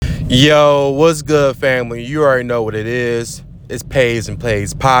Yo, what's good, family? You already know what it is. It's Pays and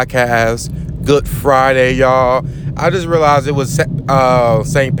Plays podcast. Good Friday, y'all. I just realized it was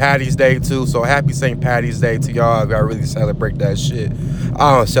St. Patty's Day too, so happy St. Patty's Day to y'all. I gotta really celebrate that shit.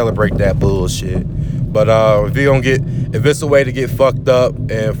 I don't celebrate that bullshit. But if it's a way to get fucked up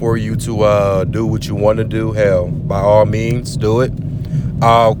and for you to do what you want to do, hell, by all means, do it.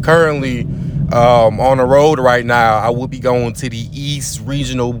 Currently, on the road right now, I will be going to the East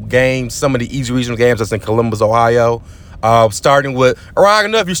Regional games, some of the East Regional games that's in Columbus, Ohio. Starting with, around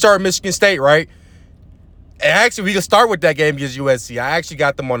enough, you start Michigan State, right? And actually, we can start with that game against USC. I actually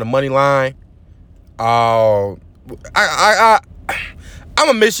got them on the money line. I'm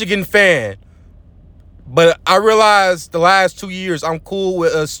a Michigan fan, but I realized the last 2 years I'm cool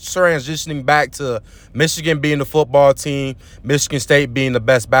with us transitioning back to Michigan being the football team, Michigan State being the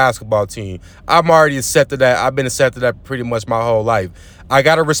best basketball team. I'm already accepted that. I've been accepted that pretty much my whole life. I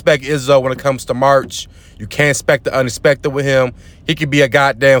got to respect Izzo when it comes to March. You can't expect the unexpected with him. He could be a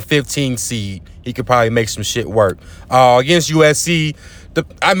goddamn 15 seed. He could probably make some shit work. Against USC,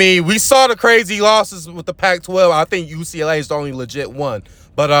 we saw the crazy losses with the Pac-12. I think UCLA is the only legit one.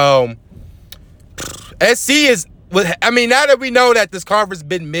 But SC is, now that we know that this conference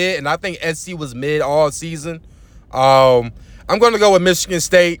been mid, and I think SC was mid all season, I'm going to go with Michigan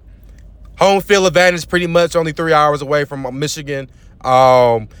State. Home field advantage pretty much only 3 hours away from Michigan.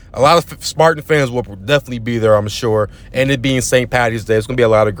 A lot of Spartan fans will definitely be there, I'm sure. And it being St. Patty's Day, it's going to be a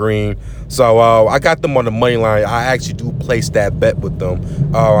lot of green. So I got them on the money line. I actually do place that bet with them.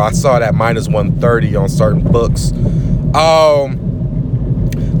 I saw that minus 130 on certain books.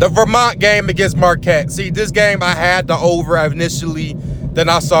 The Vermont game against Marquette. See, this game I had the over initially. Then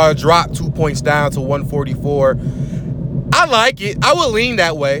I saw it drop 2 points down to 144. I like it. I would lean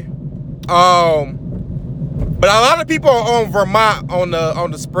that way. But a lot of people are on Vermont on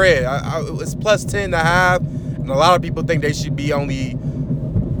the spread. It's plus 10.5, and a lot of people think they should be only,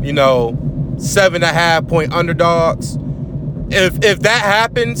 7.5 point underdogs. If that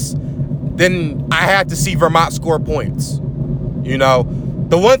happens, then I have to see Vermont score points.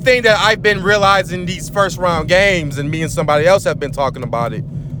 The one thing that I've been realizing these first round games, and me and somebody else have been talking about it,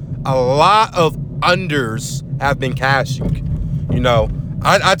 a lot of unders have been cashing.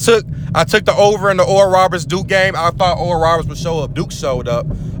 I took the over in the Oral Roberts Duke game. I thought Oral Roberts would show up. Duke showed up.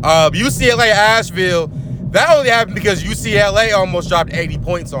 UCLA Asheville, that only happened because UCLA almost dropped 80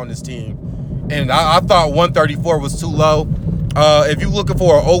 points on this team. And I thought 134 was too low. If you're looking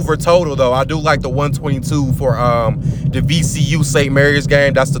for an over total, though, I do like the 122 for the VCU St. Mary's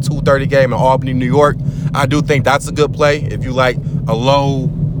game. That's the 2:30 game in Albany, New York. I do think that's a good play. If you like a low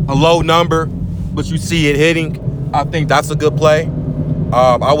number, but you see it hitting, I think that's a good play.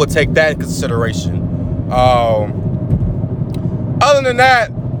 I would take that in consideration. Other than that,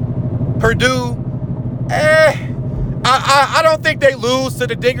 Purdue, I don't think they lose to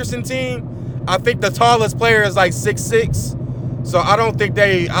the Dickerson team. I think the tallest player is like 6'6", so I don't think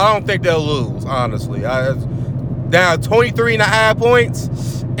they'll lose, honestly. Down 23.5 points,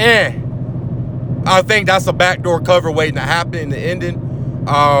 I think that's a backdoor cover waiting to happen in the ending.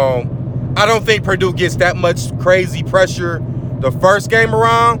 I don't think Purdue gets that much crazy pressure the first game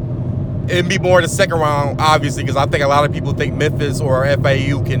around. It'd be more the second round, obviously, because I think a lot of people think Memphis or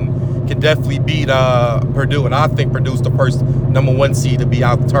FAU can definitely beat Purdue, and I think Purdue's the first number 1 seed to be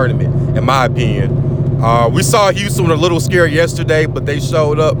out the tournament, in my opinion. We saw Houston a little scared yesterday, but they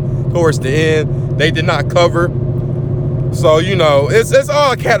showed up towards the end. They did not cover. So, it's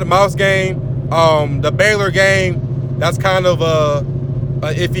all a cat and mouse game. The Baylor game, that's kind of a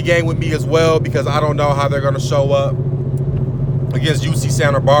iffy game with me as well, because I don't know how they're going to show up against UC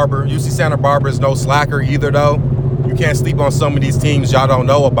Santa Barbara. UC Santa Barbara is no slacker either, though. You can't sleep on some of these teams y'all don't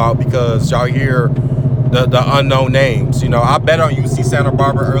know about because y'all hear the unknown names. I bet on UC Santa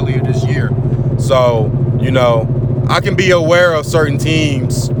Barbara earlier this year. So, I can be aware of certain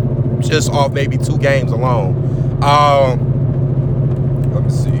teams just off maybe 2 games alone. Let me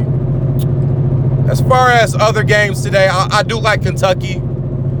see. As far as other games today, I do like Kentucky.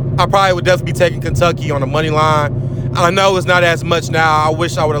 I probably would definitely be taking Kentucky on the money line. I know it's not as much now. I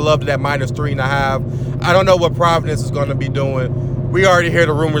wish I would have loved it at minus 3.5. I don't know what Providence is going to be doing. We already hear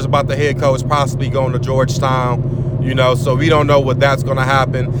the rumors about the head coach possibly going to Georgetown, so we don't know what that's going to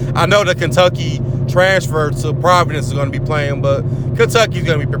happen. I know the Kentucky transfer to Providence is going to be playing, but Kentucky's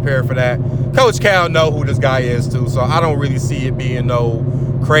going to be prepared for that. Coach Cal know who this guy is, too, so I don't really see it being no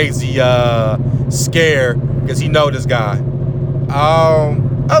crazy scare because he know this guy.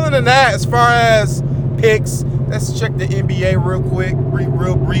 Other than that, as far as picks, let's check the NBA real quick,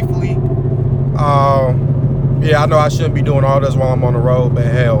 real briefly. Yeah, I know I shouldn't be doing all this while I'm on the road, but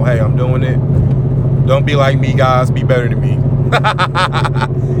hell, hey, I'm doing it. Don't be like me, guys. Be better than me.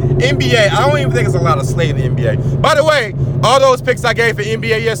 NBA, I don't even think it's a lot of slate in the NBA. By the way, all those picks I gave for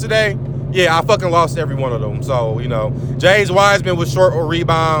NBA yesterday, yeah, I fucking lost every one of them. So, you know, James Wiseman was short or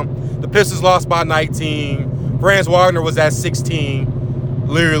rebound. The Pistons lost by 19. Franz Wagner was at 16,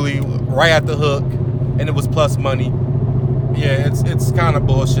 literally right at the hook, and it was plus money. Yeah, it's kind of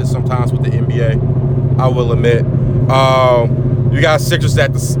bullshit sometimes with the NBA, I will admit. You got Sixers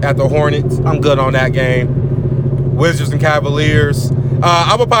at the Hornets. I'm good on that game. Wizards and Cavaliers.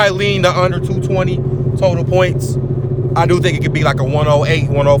 I would probably lean to under 220 total points. I do think it could be like a 108,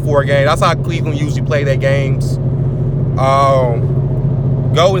 104 game. That's how Cleveland usually play their games.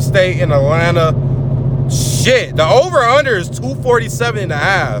 Golden State and Atlanta. Shit, the over-under is 247 and a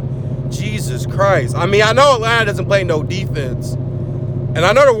half. Jesus Christ. I mean, I know Atlanta doesn't play no defense. And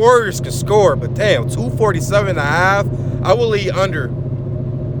I know the Warriors can score, but damn, 247 and a half. I will lead under.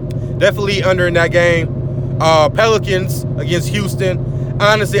 Definitely under in that game. Pelicans against Houston.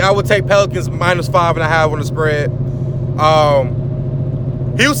 Honestly, I would take Pelicans minus 5.5 on the spread.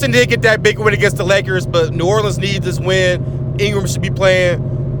 Houston did get that big win against the Lakers, but New Orleans needs this win. Ingram should be playing.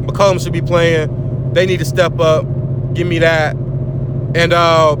 McCollum should be playing. They need to step up. Give me that. And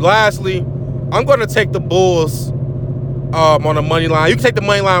lastly, I'm going to take the Bulls on the money line. You can take the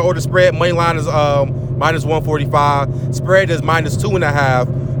money line or the spread. Money line is minus 145. Spread is minus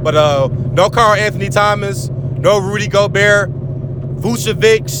 2.5. But no Karl Anthony Towns, no Rudy Gobert.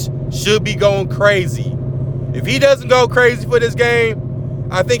 Vucevic should be going crazy. If he doesn't go crazy for this game,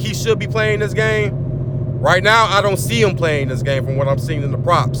 I think he should be playing this game. Right now, I don't see him playing this game from what I'm seeing in the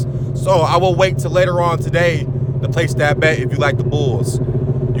props. So I will wait till later on today to place that bet if you like the Bulls.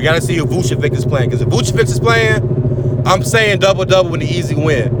 You got to see if Vucevic is playing. Because if Vucevic is playing, I'm saying double-double with an easy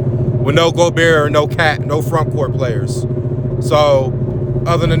win. With no Gobert or no Cat, no front court players. So,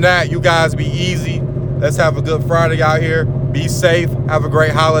 other than that, you guys be easy. Let's have a good Friday out here. Be safe. Have a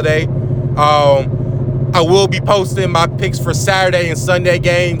great holiday. I will be posting my picks for Saturday and Sunday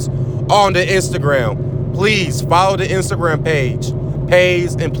games on the Instagram. Please follow the Instagram page.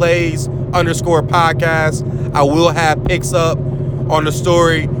 Pays and Plays _podcast. I will have picks up on the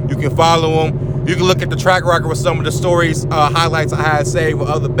story. You can follow them. You can look at the track record with some of the stories, highlights I had saved with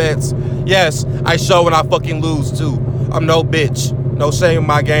other bets. Yes, I show when I fucking lose too. I'm no bitch. No shame in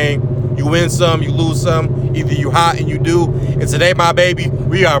my game. You win some, you lose some. Either you hot and you do. And today, my baby,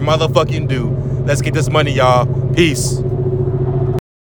 we are motherfucking due. Let's get this money, y'all. Peace.